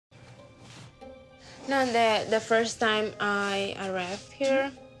No, the first time I arrived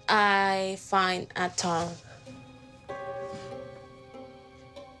here, I find a Thong.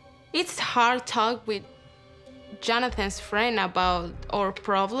 It's hard to talk with Johnathan's friend about our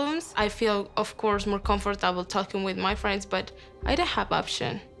problems. I feel, of course, more comfortable talking with my friends, but I don't have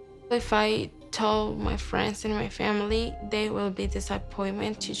option. If I tell my friends and my family, they will be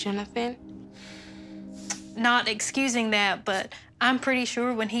disappointed to Johnathan. Not excusing that, but I'm pretty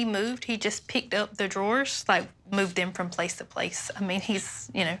sure when he moved, he just picked up the drawers, like moved them from place to place. I mean,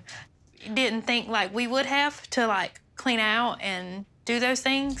 he's, didn't think like we would have to like clean out and do those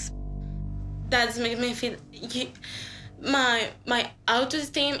things. That makes me feel my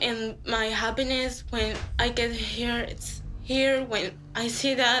autoesteem and my happiness when I get here. It's here when I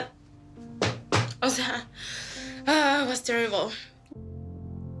see that. It was terrible.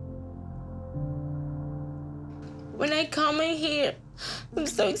 When I come in here, I'm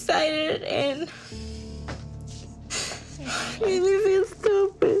so excited and really feel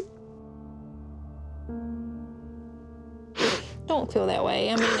stupid. Don't feel that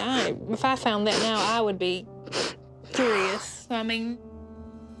way. I mean, if I found that now, I would be furious. I mean,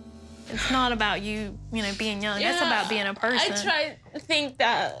 it's not about you, being young. Yeah, it's about being a person. I tried to think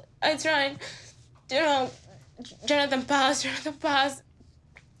that. I tried, Johnathan passed.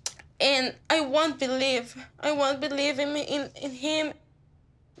 And I won't believe in him,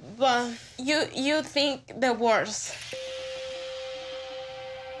 but you think the worst.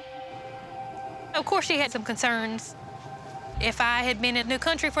 Of course, she had some concerns. If I had been in a new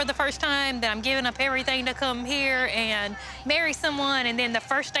country for the first time, then I'm giving up everything to come here and marry someone, and then the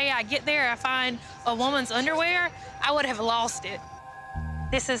first day I get there, I find a woman's underwear, I would have lost it.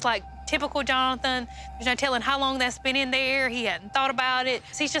 This is like typical Johnathan. There's no telling how long that's been in there. He hadn't thought about it.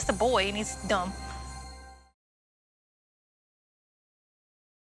 He's just a boy, and he's dumb.